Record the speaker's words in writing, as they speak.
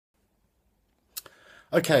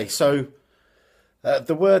Okay, so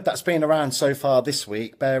the word that's been around so far this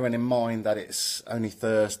week, bearing in mind that it's only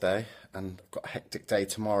Thursday and I've got a hectic day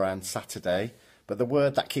tomorrow and Saturday, but the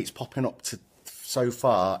word that keeps popping up to so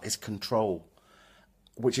far is control,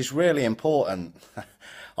 which is really important.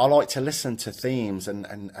 I like to listen to themes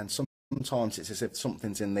and sometimes it's as if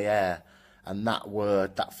something's in the air, and that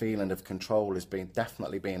word, that feeling of control has been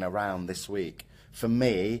definitely been around this week for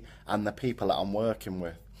me and the people that I'm working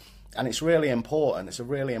with. And it's really important. It's a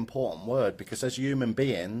really important word because as human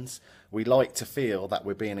beings, we like to feel that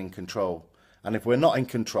we're being in control. And if we're not in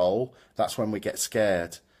control, that's when we get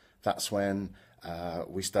scared. That's when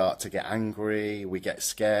we start to get angry, we get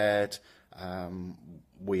scared,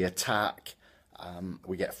 we attack,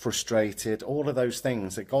 we get frustrated, all of those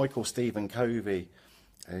things. A guy called Stephen Covey,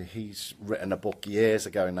 he's written a book years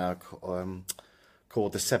ago now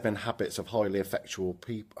called The 7 Habits of Highly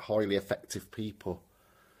Effective People.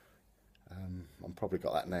 I've probably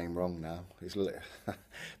got that name wrong now.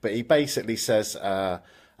 But he basically says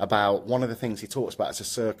about one of the things he talks about is a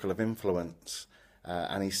circle of influence.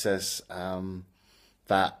 And he says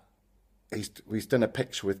that he's done a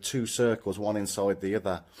picture with two circles, one inside the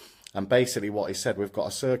other. And basically what he said, we've got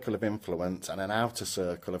a circle of influence and an outer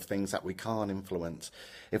circle of things that we can't influence.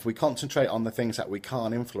 If we concentrate on the things that we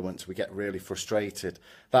can't influence, we get really frustrated.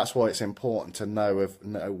 That's why it's important to know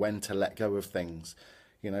when to let go of things.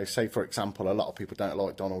 You know, say for example, a lot of people don't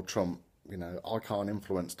like Donald Trump. You know, I can't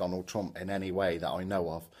influence Donald Trump in any way that I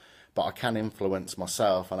know of, but I can influence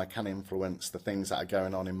myself and I can influence the things that are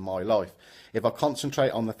going on in my life. If I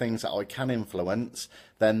concentrate on the things that I can influence,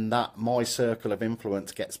 then my circle of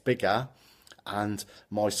influence gets bigger and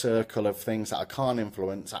my circle of things that I can't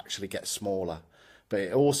influence actually gets smaller. But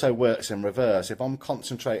it also works in reverse. If I'm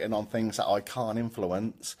concentrating on things that I can't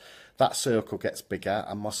influence, that circle gets bigger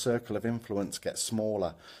and my circle of influence gets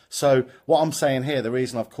smaller. So what I'm saying here, the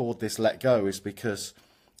reason I've called this Let Go is because,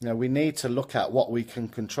 you know, we need to look at what we can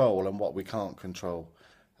control and what we can't control.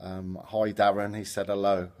 Hi Darren, he said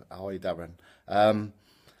hello. Hi Darren.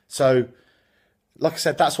 So like I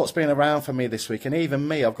said, that's what's been around for me this week. And even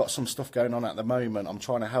me, I've got some stuff going on at the moment. I'm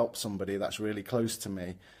trying to help somebody that's really close to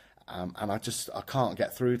me. And I can't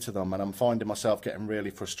get through to them, and I'm finding myself getting really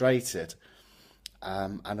frustrated.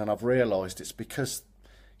 And then I've realised it's because,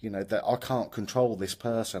 you know, that I can't control this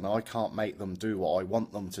person. I can't make them do what I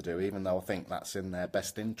want them to do, even though I think that's in their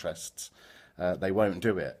best interests. They won't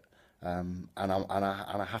do it. And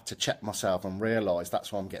I had to check myself and realise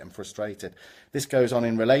that's why I'm getting frustrated. This goes on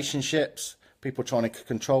in relationships, people trying to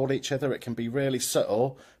control each other. It can be really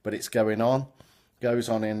subtle, but it's going on. Goes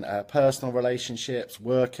on in personal relationships,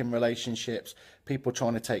 working relationships, people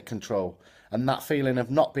trying to take control. And that feeling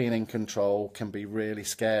of not being in control can be really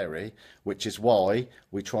scary, which is why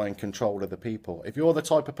we try and control other people. If you're the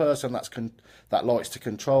type of person that likes to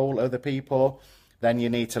control other people, then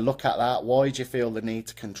you need to look at that. Why do you feel the need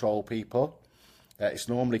to control people? It's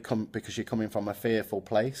normally because you're coming from a fearful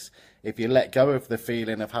place. If you let go of the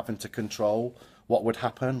feeling of having to control, what would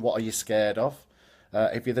happen? What are you scared of?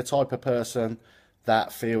 If you're the type of person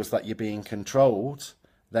that feels that you're being controlled,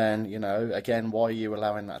 then, you know, again, why are you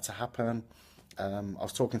allowing that to happen? I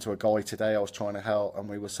was talking to a guy today I was trying to help, and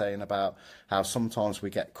we were saying about how sometimes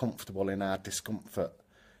we get comfortable in our discomfort.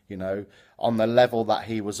 You know, on the level that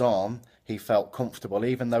he was on, he felt comfortable.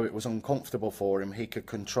 Even though it was uncomfortable for him, he could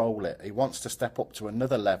control it. He wants to step up to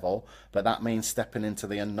another level, but that means stepping into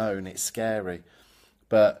the unknown. It's scary,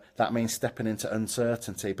 but that means stepping into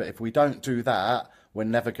uncertainty. But if we don't do that, we're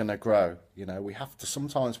never going to grow. You know,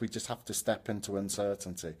 sometimes we just have to step into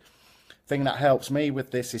uncertainty. Thing that helps me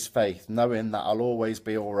with this is faith, knowing that I'll always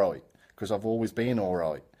be all right, because I've always been all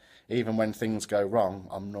right. Even when things go wrong,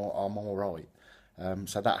 I'm all right.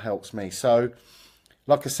 So that helps me. So,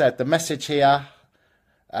 like I said, the message here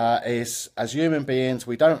is, as human beings,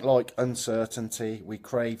 we don't like uncertainty, we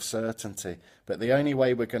crave certainty. But the only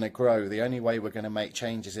way we're going to grow, the only way we're going to make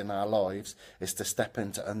changes in our lives is to step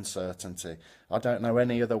into uncertainty. I don't know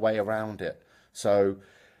any other way around it. So,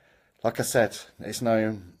 like I said, it's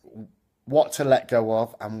known what to let go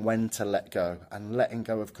of and when to let go. And letting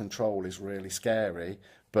go of control is really scary,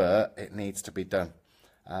 but it needs to be done.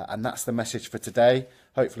 And that's the message for today.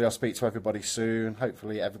 Hopefully I'll speak to everybody soon.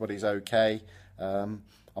 Hopefully everybody's okay.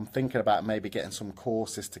 I'm thinking about maybe getting some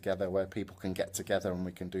courses together where people can get together and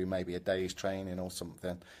we can do maybe a day's training or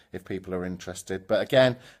something if people are interested. But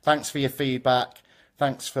again, thanks for your feedback.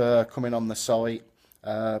 Thanks for coming on the site.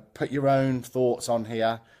 Put your own thoughts on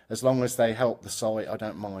here. As long as they help the site, I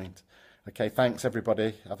don't mind. Okay, thanks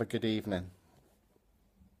everybody. Have a good evening.